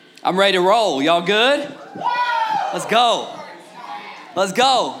I'm ready to roll. Y'all good? Let's go. Let's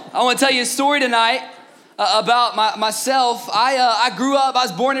go. I want to tell you a story tonight about myself. I grew up, I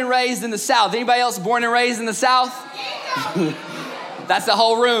was born and raised in the South. Anybody else born and raised in the South? That's the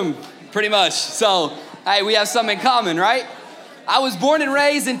whole room, pretty much. So, hey, we have something in common, right? I was born and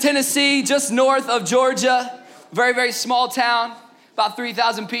raised in Tennessee, just north of Georgia. Very, very small town, about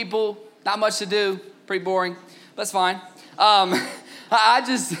 3,000 people. Not much to do, pretty boring, but it's fine. I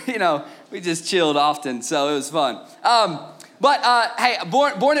just, we just chilled often, so it was fun. Hey,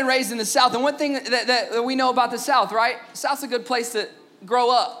 born and raised in the South, and one thing that we know about the South, right? The South's a good place to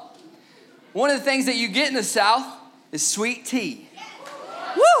grow up. One of the things that you get in the South is sweet tea.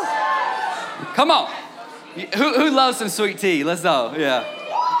 Woo! Come on. Who loves some sweet tea? Let's go, yeah.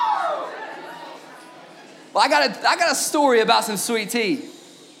 Well, I got a story about some sweet tea.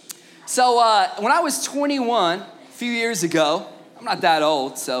 So when I was 21, a few years ago, I'm not that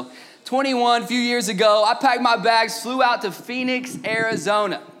old, so 21, a few years ago, I packed my bags, flew out to Phoenix,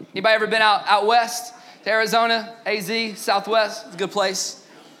 Arizona. Anybody ever been out west to Arizona, AZ, Southwest? It's a good place.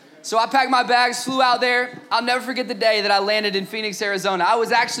 So I packed my bags, flew out there. I'll never forget the day that I landed in Phoenix, Arizona. I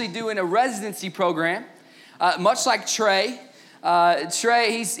was actually doing a residency program, much like Trey.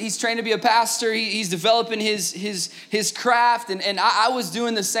 Trey, he's trained to be a pastor. He's developing his craft, and I was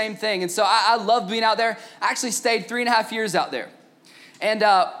doing the same thing. And so I loved being out there. I actually stayed 3.5 years out there. And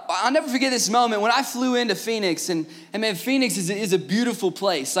I'll never forget this moment when I flew into Phoenix, and man, Phoenix is a beautiful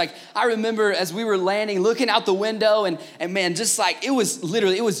place. Like, I remember as we were landing, looking out the window, and man, just like, it was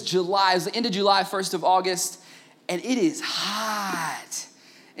July, it was the end of July, 1st of August, and it is hot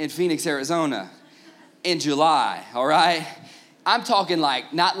in Phoenix, Arizona in July, all right? I'm talking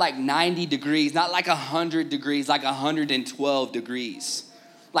like, not like 90 degrees, not like 100 degrees, like 112 degrees.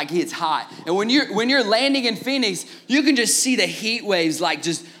 Like, it's hot. And when you're landing in Phoenix, you can just see the heat waves like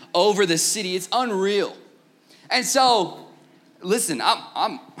just over the city. It's unreal. And so, listen,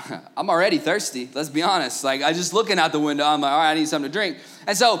 I'm already thirsty. Let's be honest. Like, I just looking out the window, I'm like, all right, I need something to drink.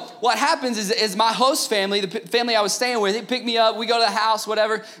 And so what happens is my host family, the family I was staying with, they pick me up. We go to the house,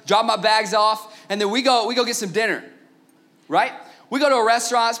 whatever, drop my bags off, and then we go get some dinner, right? We go to a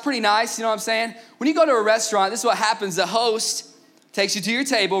restaurant. It's pretty nice, you know what I'm saying? When you go to a restaurant, this is what happens. The host takes you to your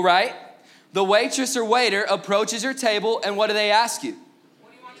table, right? The waitress or waiter approaches your table, and what do they ask you?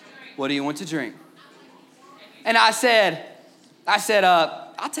 What do you want to drink? And I said,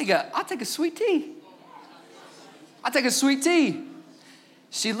 I'll take a sweet tea. I'll take a sweet tea.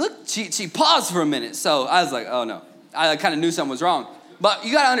 She paused for a minute, so I was like, oh no. I kind of knew something was wrong. But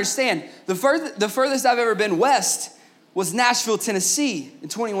you got to understand, the furthest I've ever been west was Nashville, Tennessee in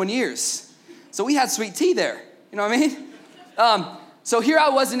 21 years. So we had sweet tea there. You know what I mean? So here I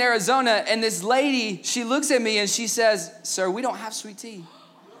was in Arizona, and this lady, she looks at me and she says, sir, we don't have sweet tea.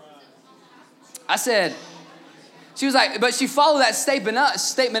 I said, she was like, but she followed that statement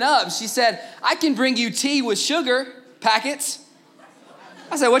up. She said, I can bring you tea with sugar packets.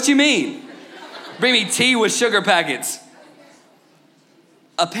 I said, what you mean? Bring me tea with sugar packets.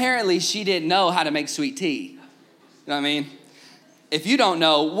 Apparently, she didn't know how to make sweet tea. You know what I mean? If you don't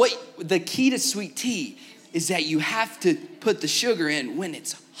know, the key to sweet tea is that you have to put the sugar in when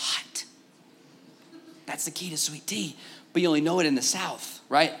it's hot. That's the key to sweet tea. But you only know it in the South,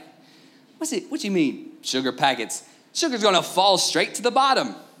 right? What do you mean, sugar packets? Sugar's gonna fall straight to the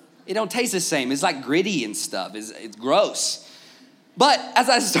bottom. It don't taste the same. It's like gritty and stuff. It's gross. But as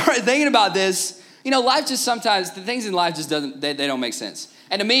I started thinking about this, life just sometimes, the things in life just they don't make sense.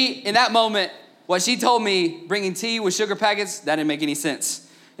 And to me, in that moment, what she told me, bringing tea with sugar packets, that didn't make any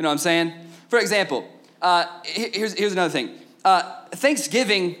sense. You know what I'm saying? For example, here's another thing.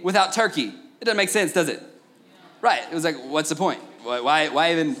 Thanksgiving without turkey, it doesn't make sense, does it? Right. It was like, what's the point?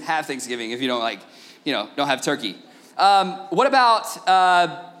 Why even have Thanksgiving if you don't have turkey? What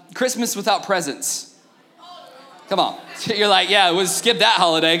about Christmas without presents? Come on. You're like, yeah, we'll skip that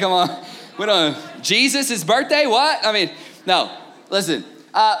holiday. Come on. Jesus' birthday? What? I mean, no. Listen.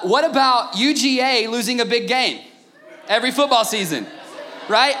 What about UGA losing a big game every football season?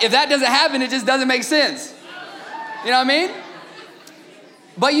 Right? If that doesn't happen, it just doesn't make sense. You know what I mean?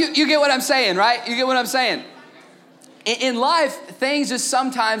 But you get what I'm saying, right? You get what I'm saying. In life, things just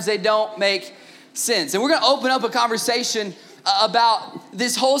sometimes they don't make sense. And we're going to open up a conversation about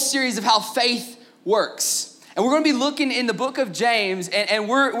this whole series of how faith works. And we're going to be looking in the book of James, and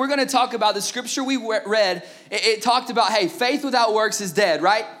we're going to talk about the scripture we read. It talked about, hey, faith without works is dead,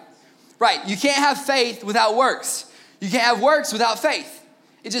 right? Right. You can't have faith without works. You can't have works without faith.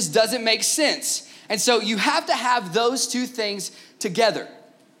 It just doesn't make sense. And so you have to have those two things together.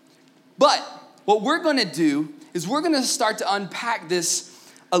 But what we're going to do is we're going to start to unpack this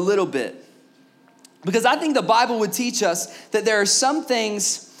a little bit. Because I think the Bible would teach us that there are some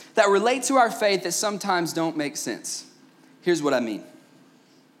things that relate to our faith that sometimes don't make sense. Here's what I mean.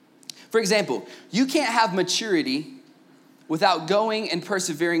 For example, you can't have maturity without going and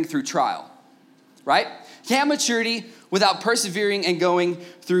persevering through trial, right? You can't have maturity without persevering and going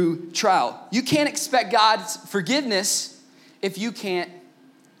through trial. You can't expect God's forgiveness if you can't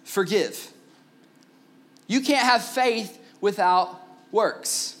forgive. You can't have faith without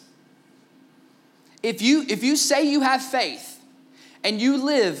works. If you say you have faith and you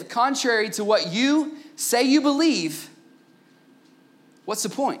live contrary to what you say you believe, what's the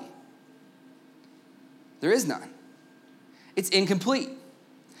point? There is none. It's incomplete.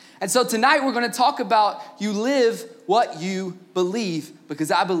 And so tonight we're going to talk about you live what you believe, because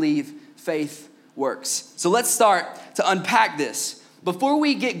I believe faith works. So let's start to unpack this. Before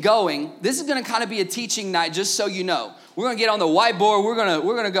we get going, this is going to kind of be a teaching night, just so you know. We're going to get on the whiteboard. We're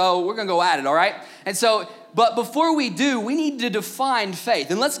going to go at it, all right? And so, but before we do, we need to define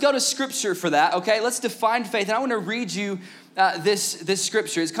faith. And let's go to scripture for that, okay? Let's define faith. And I want to read you this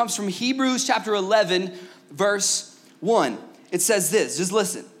scripture. It comes from Hebrews chapter 11, verse 1. It says this, just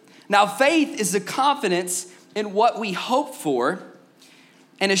listen. Now, faith is the confidence in what we hope for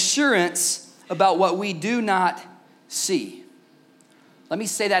and assurance about what we do not see. Let me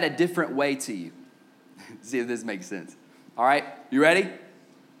say that a different way to you. See if this makes sense. All right, you ready?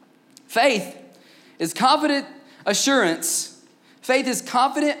 Faith is confident assurance. Faith is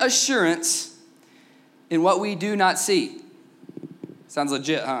confident assurance in what we do not see. Sounds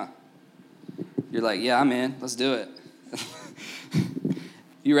legit, huh? You're like, yeah, I'm in. Let's do it.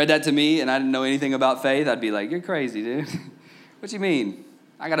 You read that to me and I didn't know anything about faith, I'd be like, you're crazy, dude. What you mean?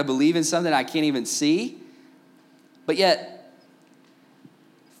 I got to believe in something I can't even see? But yet,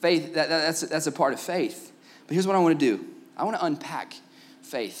 faith, that's a part of faith. But here's what I want to do. I want to unpack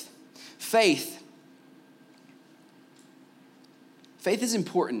faith. Faith is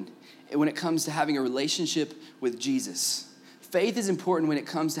important when it comes to having a relationship with Jesus. Faith is important when it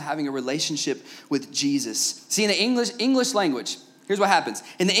comes to having a relationship with Jesus. See, in the English language, here's what happens.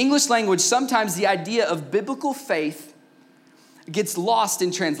 In the English language, sometimes the idea of biblical faith gets lost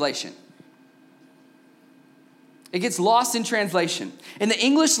in translation. It gets lost in translation. In the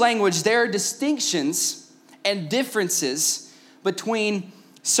English language, there are distinctions and differences between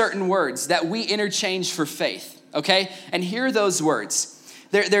certain words that we interchange for faith, okay? And here are those words.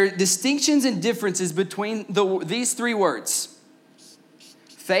 There are distinctions and differences between these three words.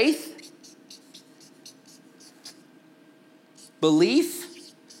 Faith,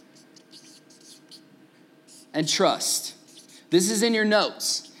 belief, and trust. This is in your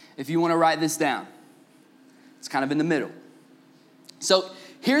notes if you want to write this down. It's kind of in the middle. So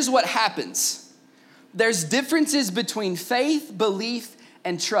here's what happens. There's differences between faith, belief,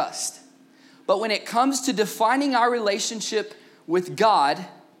 and trust. But when it comes to defining our relationship with God,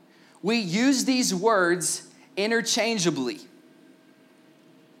 we use these words interchangeably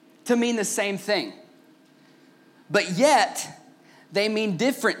to mean the same thing. But yet, they mean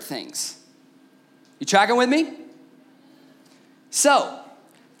different things. You tracking with me? So,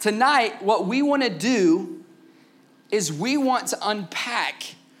 tonight, what we want to do is we want to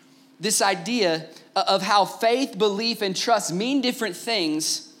unpack this idea of how faith, belief, and trust mean different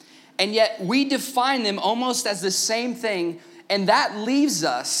things, and yet we define them almost as the same thing, and that leaves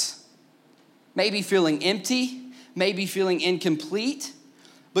us maybe feeling empty, maybe feeling incomplete,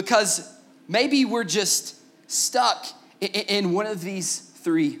 because maybe we're just stuck in one of these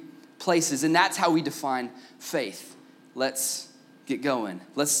three places, and that's how we define faith. Let's get going.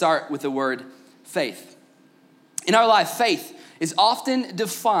 Let's start with the word faith. In our life, faith is often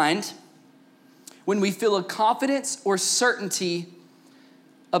defined when we feel a confidence or certainty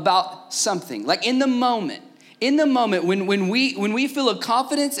about something. Like in the moment when we feel a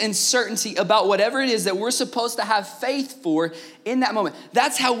confidence and certainty about whatever it is that we're supposed to have faith for in that moment.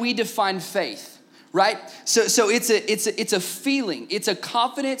 That's how we define faith, right? So it's a feeling, it's a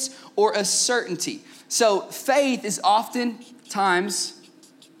confidence or a certainty. So faith is oftentimes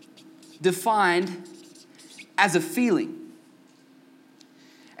defined as a feeling.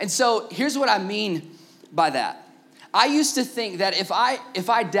 And so here's what I mean by that. I used to think that if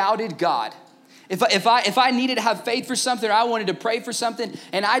I doubted God, if I needed to have faith for something, or I wanted to pray for something,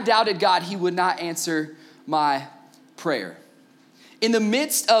 and I doubted God, he would not answer my prayer. In the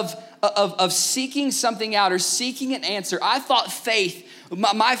midst of seeking something out or seeking an answer, I thought faith,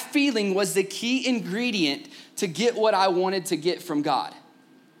 my feeling was the key ingredient to get what I wanted to get from God.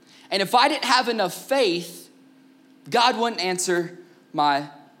 And if I didn't have enough faith, God wouldn't answer my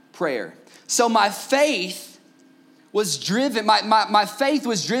prayer. So my faith was driven, my faith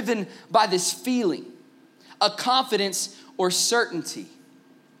was driven by this feeling, a confidence or certainty.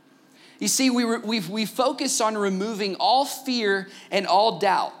 You see, we focus on removing all fear and all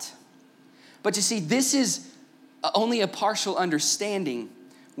doubt. But you see, this is only a partial understanding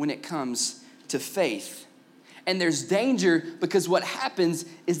when it comes to faith. And there's danger because what happens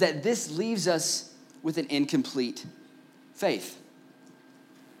is that this leaves us with an incomplete faith.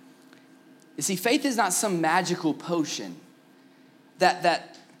 You see, faith is not some magical potion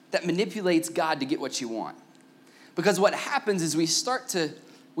that manipulates God to get what you want. Because what happens is we start to,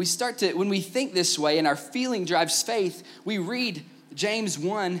 when we think this way and our feeling drives faith, we read James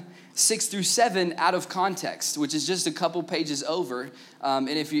 1, 6 through 7 out of context, which is just a couple pages over. And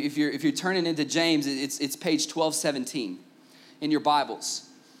if you're turning into James, it's page 1217 in your Bibles.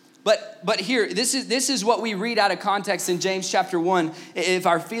 But here, this is what we read out of context in James chapter 1, if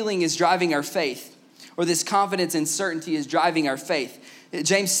our feeling is driving our faith, or this confidence and certainty is driving our faith.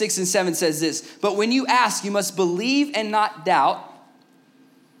 James 6 and 7 says this, but when you ask, you must believe and not doubt,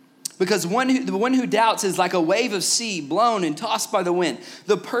 because the one who doubts is like a wave of sea blown and tossed by the wind.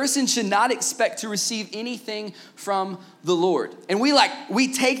 The person should not expect to receive anything from the Lord. And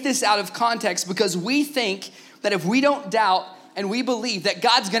we take this out of context because we think that if we don't doubt and we believe that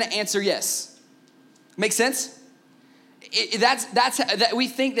God's going to answer yes. Make sense? We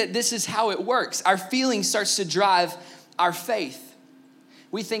think that this is how it works. Our feeling starts to drive our faith.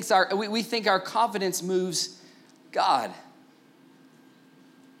 We think our confidence moves God.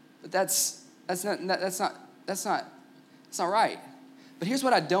 But that's not right. But here's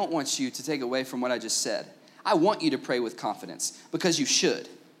what I don't want you to take away from what I just said. I want you to pray with confidence because you should.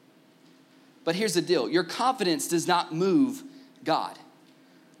 But here's the deal. Your confidence does not move God.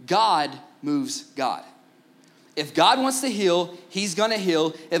 God moves God. If God wants to heal, he's going to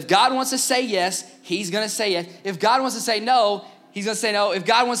heal. If God wants to say yes, he's going to say yes. If God wants to say no, he's going to say no. If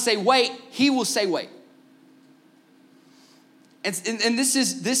God wants to say wait, he will say wait. And this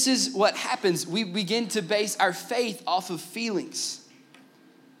is what happens. We begin to base our faith off of feelings.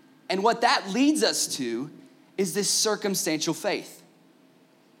 And what that leads us to is this circumstantial faith.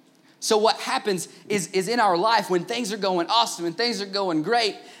 So what happens is in our life when things are going awesome and things are going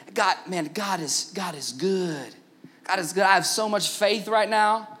great, God is good. God is good. I have so much faith right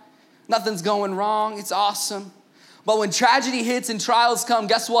now. Nothing's going wrong. It's awesome. But when tragedy hits and trials come,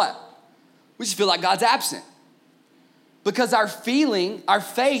 guess what? We just feel like God's absent. Because our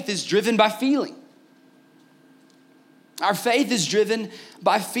faith is driven by feeling. Our faith is driven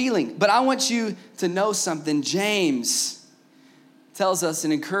by feeling. But I want you to know something. James tells us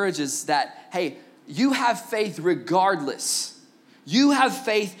and encourages that, hey, you have faith regardless. You have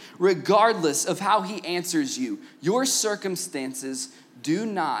faith regardless of how he answers you. Your circumstances do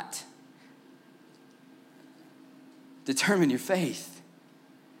not determine your faith.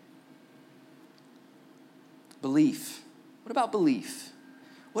 Belief. What about belief?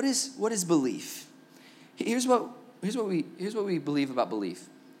 What is belief? Here's what we believe about belief.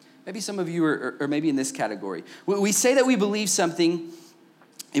 Maybe some of you are maybe in this category. We say that we believe something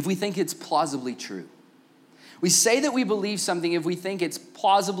if we think it's plausibly true. We say that we believe something if we think it's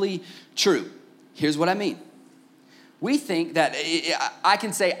plausibly true. Here's what I mean. We think that I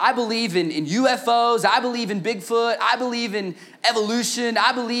can say, I believe in UFOs, I believe in Bigfoot, I believe in evolution,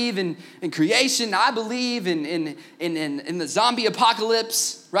 I believe in creation, I believe in the zombie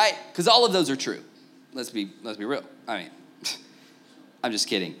apocalypse, right? Because all of those are true. Let's be real. I mean, I'm just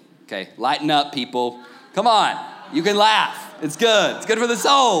kidding, okay? Lighten up, people. Come on, you can laugh. It's good. It's good for the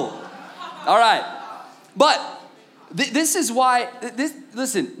soul. All right. But this is why,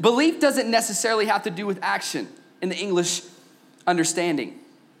 listen, belief doesn't necessarily have to do with action in the English understanding.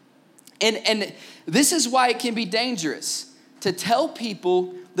 And this is why it can be dangerous to tell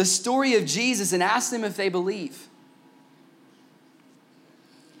people the story of Jesus and ask them if they believe.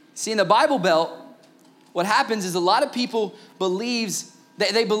 See, in the Bible Belt, what happens is a lot of people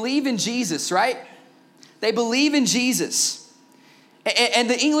they believe in Jesus, right? They believe in Jesus. And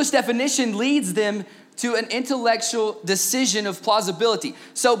the English definition leads them to an intellectual decision of plausibility.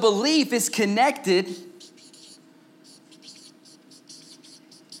 So belief is connected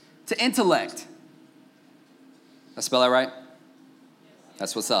to intellect. Did I spell that right?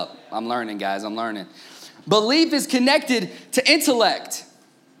 That's what's up. I'm learning, guys. I'm learning. Belief is connected to intellect,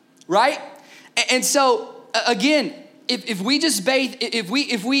 right? And so again, if we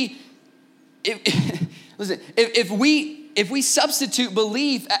substitute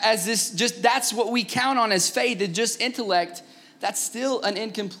belief as that's what we count on as faith, and just intellect, that's still an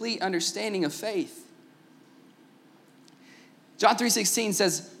incomplete understanding of faith. John 3:16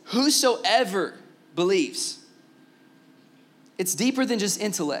 says, whosoever believes. It's deeper than just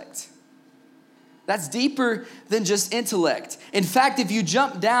intellect. That's deeper than just intellect. In fact, if you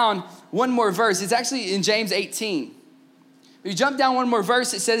jump down one more verse, it's actually in James 18. If you jump down one more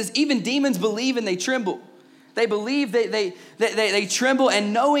verse, it says, even demons believe and they tremble. They believe, they tremble,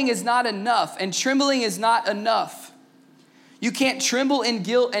 and knowing is not enough, and trembling is not enough. You can't tremble in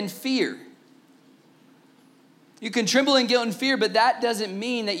guilt and fear. You can tremble in guilt and fear, but that doesn't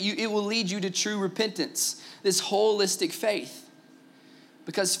mean that it will lead you to true repentance, this holistic faith.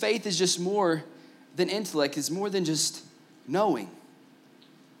 Because faith is just more than intellect, it's more than just knowing.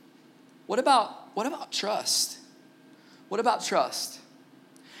 What about trust? What about trust?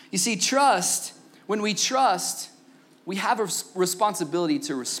 You see, trust, when we trust, we have a responsibility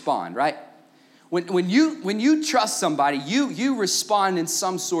to respond, right? When you trust somebody, you respond in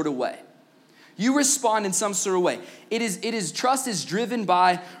some sort of way. You respond in some sort of way. Trust is driven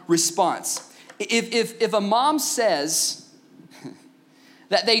by response. If a mom says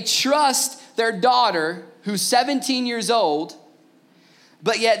that they trust their daughter who's 17 years old,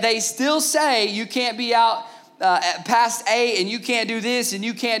 but yet they still say you can't be out past 8 and you can't do this and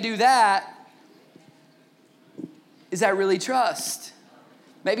you can't do that, is that really trust?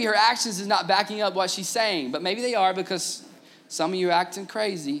 Maybe her actions is not backing up what she's saying, but maybe they are, because some of you are acting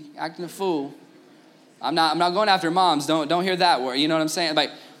crazy, acting a fool. I'm not going after moms. Don't hear that word. You know what I'm saying?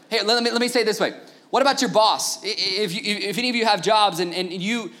 Like, hey, let me say it this way. What about your boss? If any of you have jobs and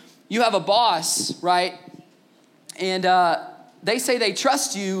you have a boss, right? And they say they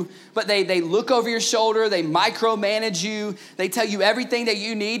trust you, but they look over your shoulder, they micromanage you, they tell you everything that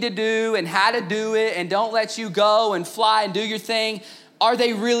you need to do and how to do it and don't let you go and fly and do your thing. Are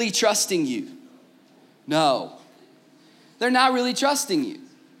they really trusting you? No. They're not really trusting you.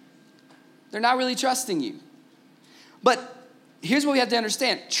 They're not really trusting you. But here's what we have to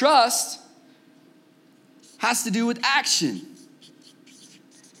understand. Trust has to do with action.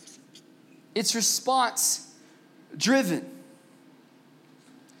 It's response driven.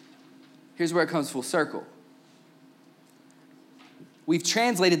 Here's where it comes full circle. We've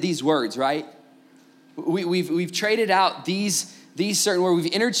translated these words, right? We've traded out these certain words.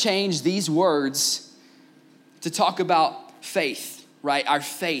 We've interchanged these words to talk about faith, right? Our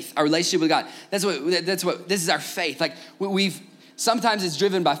faith, our relationship with God. That's what this is, our faith. Like sometimes it's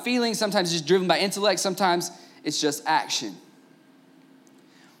driven by feelings, sometimes it's driven by intellect, sometimes it's just action.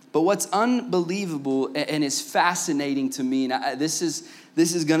 But what's unbelievable and is fascinating to me, and this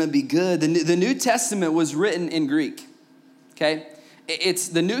is going to be good. The New Testament was written in Greek, okay? It's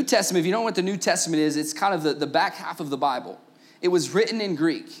the New Testament. If you don't know what the New Testament is, it's kind of the back half of the Bible. It was written in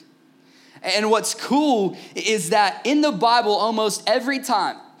Greek. And what's cool is that in the Bible, almost every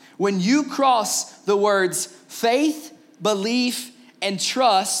time, when you cross the words faith, belief, and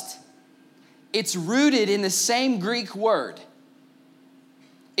trust, it's rooted in the same Greek word.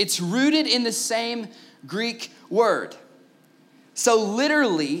 It's rooted in the same Greek word. So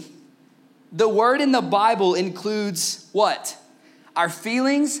literally, the word in the Bible includes what? Our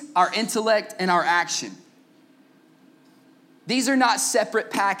feelings, our intellect, and our action. These are not separate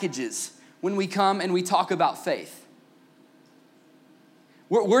packages when we come and we talk about faith.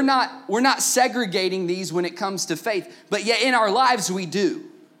 We're not segregating these when it comes to faith, but yet in our lives we do.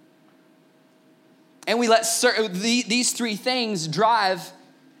 And we let these three things drive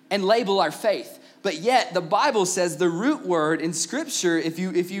and label our faith. But yet the Bible says the root word in Scripture, if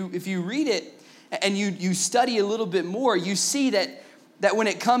you read it and you study a little bit more, you see that when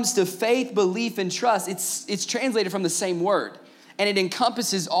it comes to faith, belief, and trust, it's translated from the same word. And it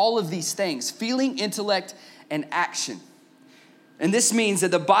encompasses all of these things: feeling, intellect, and action. And this means that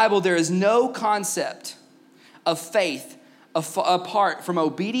the Bible, there is no concept of faith apart from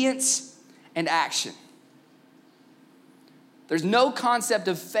obedience and action. There's no concept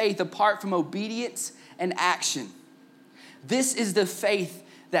of faith apart from obedience and action. This is the faith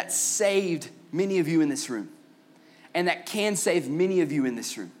that saved many of you in this room, and that can save many of you in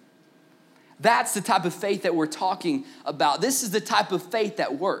this room. That's the type of faith that we're talking about. This is the type of faith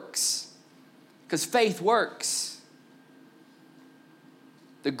that works, because faith works.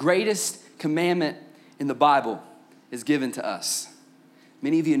 The greatest commandment in the Bible is given to us.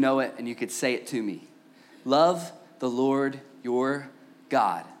 Many of you know it, and you could say it to me. Love the Lord your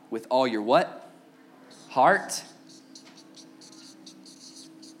God with all your what? Heart,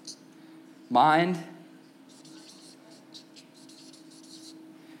 mind,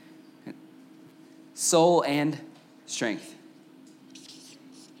 soul, and strength.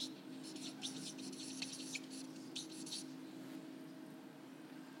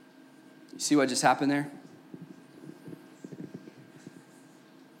 You see what just happened there?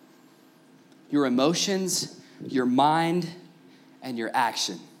 Your emotions, your mind, and your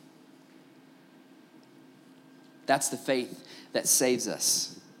action. That's the faith that saves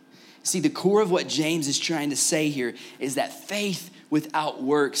us. See, the core of what James is trying to say here is that faith without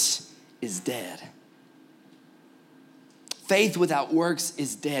works is dead. Faith without works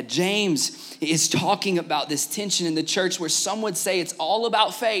is dead. James is talking about this tension in the church where some would say it's all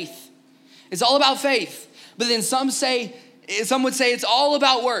about faith. It's all about faith. But then some would say it's all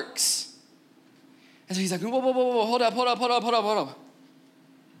about works. And so he's like, whoa, hold up.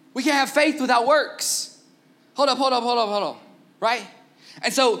 We can't have faith without works. Hold up, right?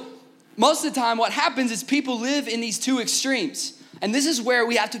 And so most of the time what happens is people live in these two extremes. And this is where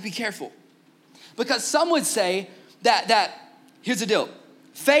we have to be careful. Because some would say that here's the deal.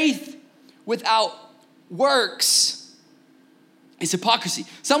 Faith without works is hypocrisy.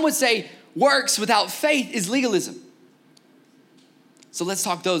 Some would say works without faith is legalism. So let's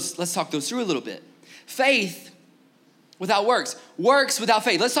talk those through a little bit. Faith without works. Works without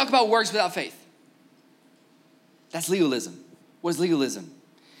faith. Let's talk about works without faith. That's legalism. What is legalism?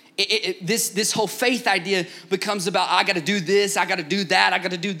 This whole faith idea becomes about, I got to do this, I got to do that, I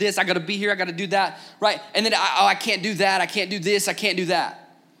got to do this, I got to be here, I got to do that, right? And then, I can't do that, I can't do this, I can't do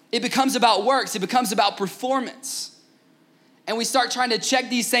that. It becomes about works. It becomes about performance. And we start trying to check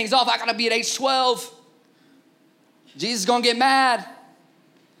these things off. I got to be at age 12. Jesus is going to get mad.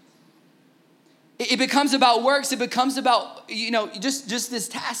 It becomes about works. It becomes about, just this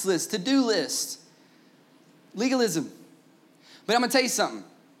task list, to-do list. Legalism. But I'm going to tell you something.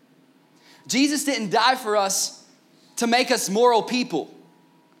 Jesus didn't die for us to make us moral people.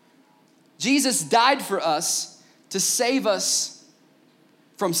 Jesus died for us to save us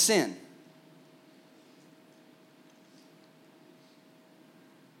from sin.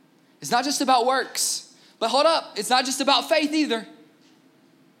 It's not just about works. But hold up, it's not just about faith either.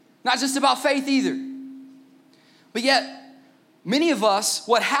 Not just about faith either. But yet, many of us,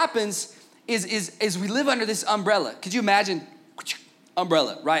 what happens is we live under this umbrella. Could you imagine?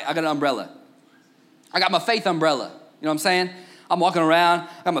 Umbrella, right? I got an umbrella. I got my faith umbrella. You know what I'm saying? I'm walking around.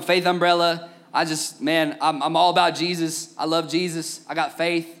 I got my faith umbrella. I'm all about Jesus. I love Jesus. I got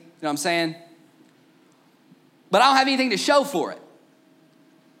faith. You know what I'm saying? But I don't have anything to show for it.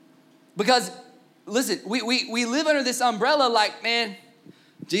 Because, listen, we live under this umbrella like, man,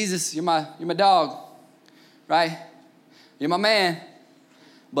 Jesus, you're my dog, right? You're my man.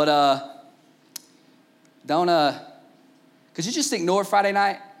 But could you just ignore Friday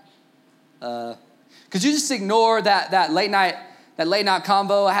night? Could you just ignore that late night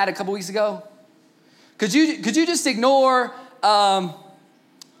convo I had a couple weeks ago? Could you just ignore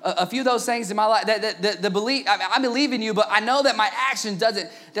a few of those things in my life? The belief, I believe in you, but I know that my action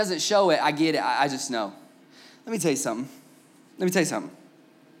doesn't show it. I get it. I just know. Let me tell you something.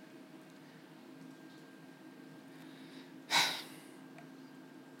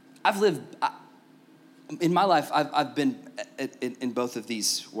 In my life, I've been in both of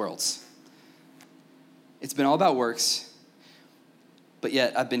these worlds. It's been all about works, but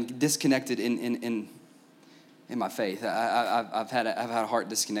yet I've been disconnected in my faith. I've had a heart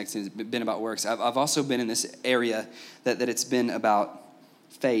disconnect. It's been about works. I've also been in this area that it's been about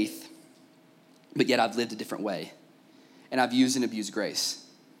faith, but yet I've lived a different way, and I've used and abused grace.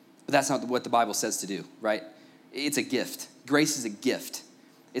 But that's not what the Bible says to do, right? It's a gift. Grace is a gift.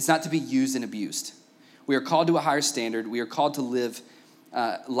 It's not to be used and abused. We are called to a higher standard. We are called to live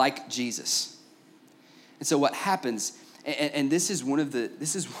like Jesus. And so what happens, and this is one of the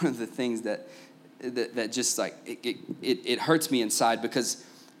things that just like it hurts me inside, because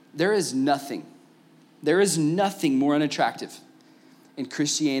there is nothing more unattractive in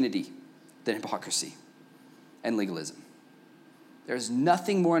Christianity than hypocrisy and legalism. There is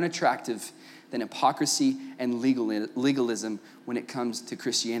nothing more unattractive than hypocrisy and legalism when it comes to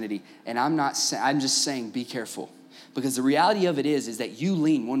Christianity. And I'm just saying be careful, because the reality of it is that you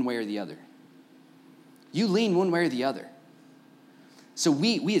lean one way or the other. You lean one way or the other. So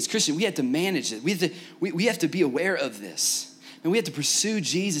we as Christians, we have to manage it. We have to be aware of this. And we have to pursue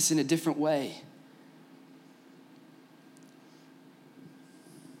Jesus in a different way.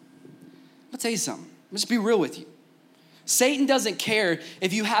 I'll tell you something. Let's be real with you. Satan doesn't care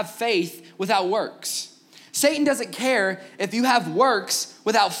if you have faith without works. Satan doesn't care if you have works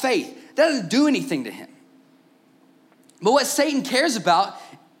without faith. That doesn't do anything to him. But what Satan cares about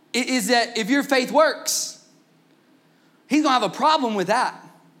is that if your faith works, he's gonna have a problem with that,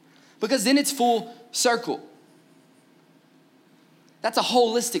 because then it's full circle. That's a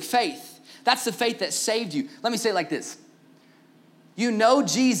holistic faith. That's the faith that saved you. Let me say it like this. You know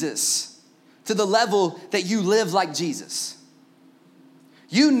Jesus to the level that you live like Jesus.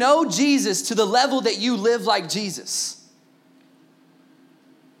 You know Jesus to the level that you live like Jesus.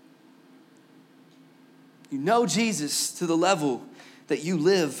 You know Jesus to the level that you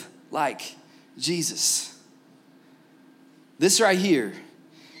live like Jesus. This right here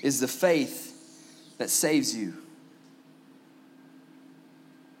is the faith that saves you.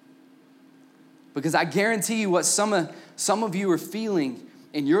 Because I guarantee you what some of you are feeling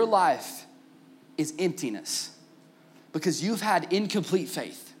in your life is emptiness. Because you've had incomplete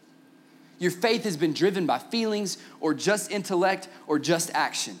faith. Your faith has been driven by feelings or just intellect or just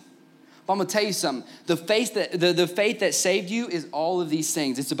action. But I'm gonna tell you something. The faith that saved you is all of these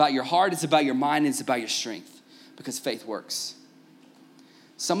things. It's about your heart, it's about your mind, and it's about your strength. Because faith works.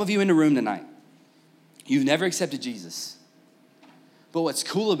 Some of you in the room tonight, you've never accepted Jesus. But what's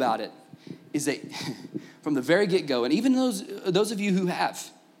cool about it is that from the very get-go, and even those of you who have,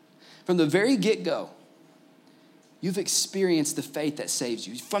 from the very get-go, you've experienced the faith that saves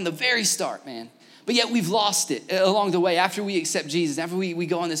you from the very start, man. But yet we've lost it along the way. After we accept Jesus, after we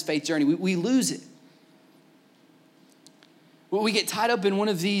go on this faith journey, we lose it. Well, we get tied up in one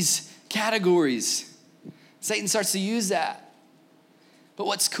of these categories. Satan starts to use that. But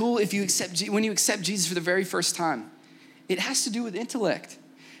what's cool when you accept Jesus for the very first time, it has to do with intellect.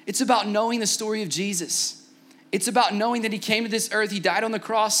 It's about knowing the story of Jesus. It's about knowing that he came to this earth, he died on the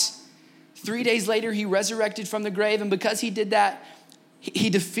cross. 3 days later, he resurrected from the grave. And because he did that,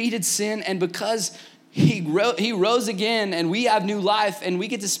 he defeated sin. And because he rose again and we have new life and we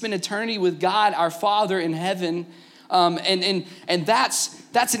get to spend eternity with God, our Father in heaven. And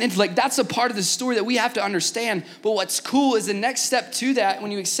that's an intellect. That's a part of the story that we have to understand. But what's cool is the next step to that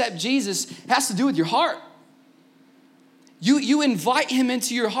when you accept Jesus has to do with your heart. You invite him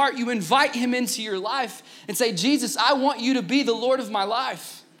into your heart. You invite him into your life and say, Jesus, I want you to be the Lord of my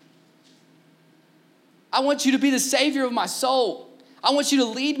life. I want you to be the Savior of my soul. I want you to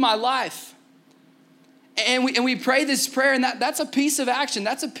lead my life. And we pray this prayer, and that's a piece of action.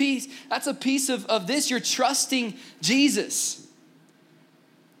 That's a piece of this. You're trusting Jesus.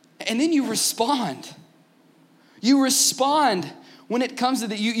 And then you respond. You respond when it comes to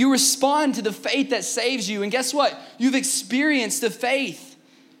that. You respond to the faith that saves you. And guess what? You've experienced the faith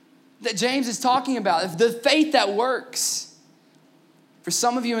that James is talking about, the faith that works. For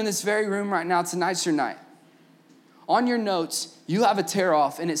some of you in this very room right now, tonight's your night. On your notes, you have a tear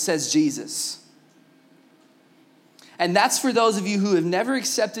off and it says Jesus. And that's for those of you who have never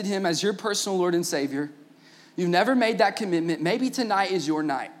accepted him as your personal Lord and Savior. You've never made that commitment. Maybe tonight is your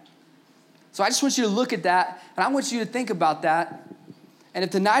night. So I just want you to look at that and I want you to think about that. And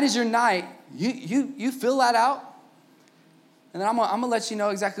if tonight is your night, you fill that out. And then I'm gonna let you know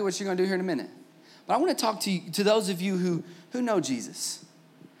exactly what you're gonna do here in a minute. But I want to talk to those of you who know Jesus.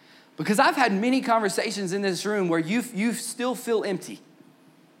 Because I've had many conversations in this room where you still feel empty.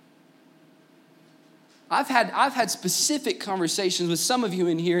 I've had specific conversations with some of you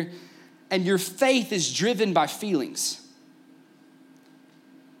in here, and your faith is driven by feelings.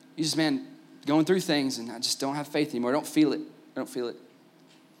 You just, man, going through things, and I just don't have faith anymore. I don't feel it.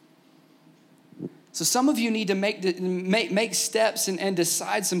 So some of you need to make steps and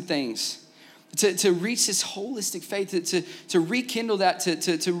decide some things. To reach this holistic faith, to rekindle that,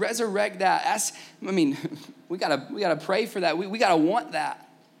 to resurrect that. We gotta pray for that. We gotta want that.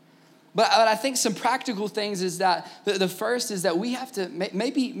 But I think some practical things is that the first is that we have to,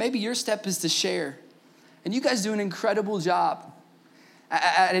 maybe your step is to share. And you guys do an incredible job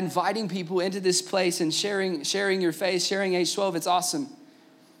at inviting people into this place and sharing your faith, sharing H12. It's awesome.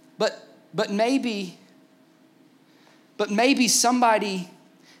 But maybe somebody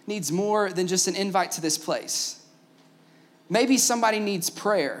needs more than just an invite to this place. Maybe somebody needs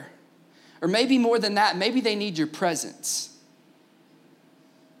prayer. Or maybe more than that, maybe they need your presence.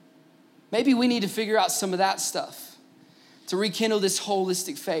 Maybe we need to figure out some of that stuff to rekindle this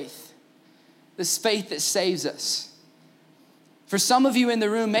holistic faith, this faith that saves us. For some of you in the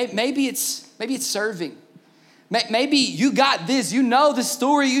room, maybe it's serving. Maybe you got this, you know the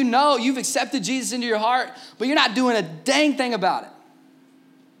story, you know you've accepted Jesus into your heart, but you're not doing a dang thing about it.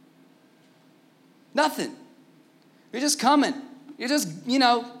 Nothing. You're just coming. You're just,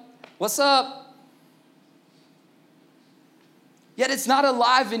 what's up? Yet it's not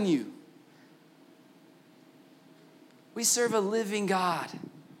alive in you. We serve a living God.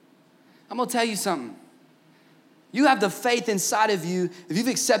 I'm going to tell you something. You have the faith inside of you if you've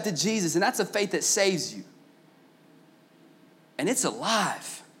accepted Jesus, and that's a faith that saves you. And it's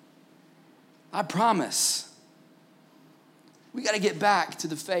alive. I promise. We got to get back to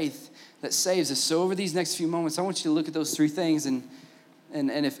the faith that saves us. So over these next few moments, I want you to look at those three things, and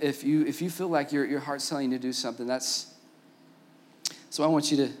if you feel like your heart's telling you to do something, that's what I want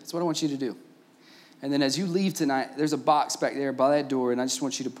you to do. And then as you leave tonight, there's a box back there by that door, and I just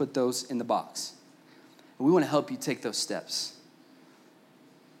want you to put those in the box. And we want to help you take those steps.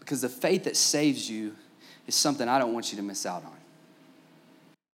 Because the faith that saves you is something I don't want you to miss out on.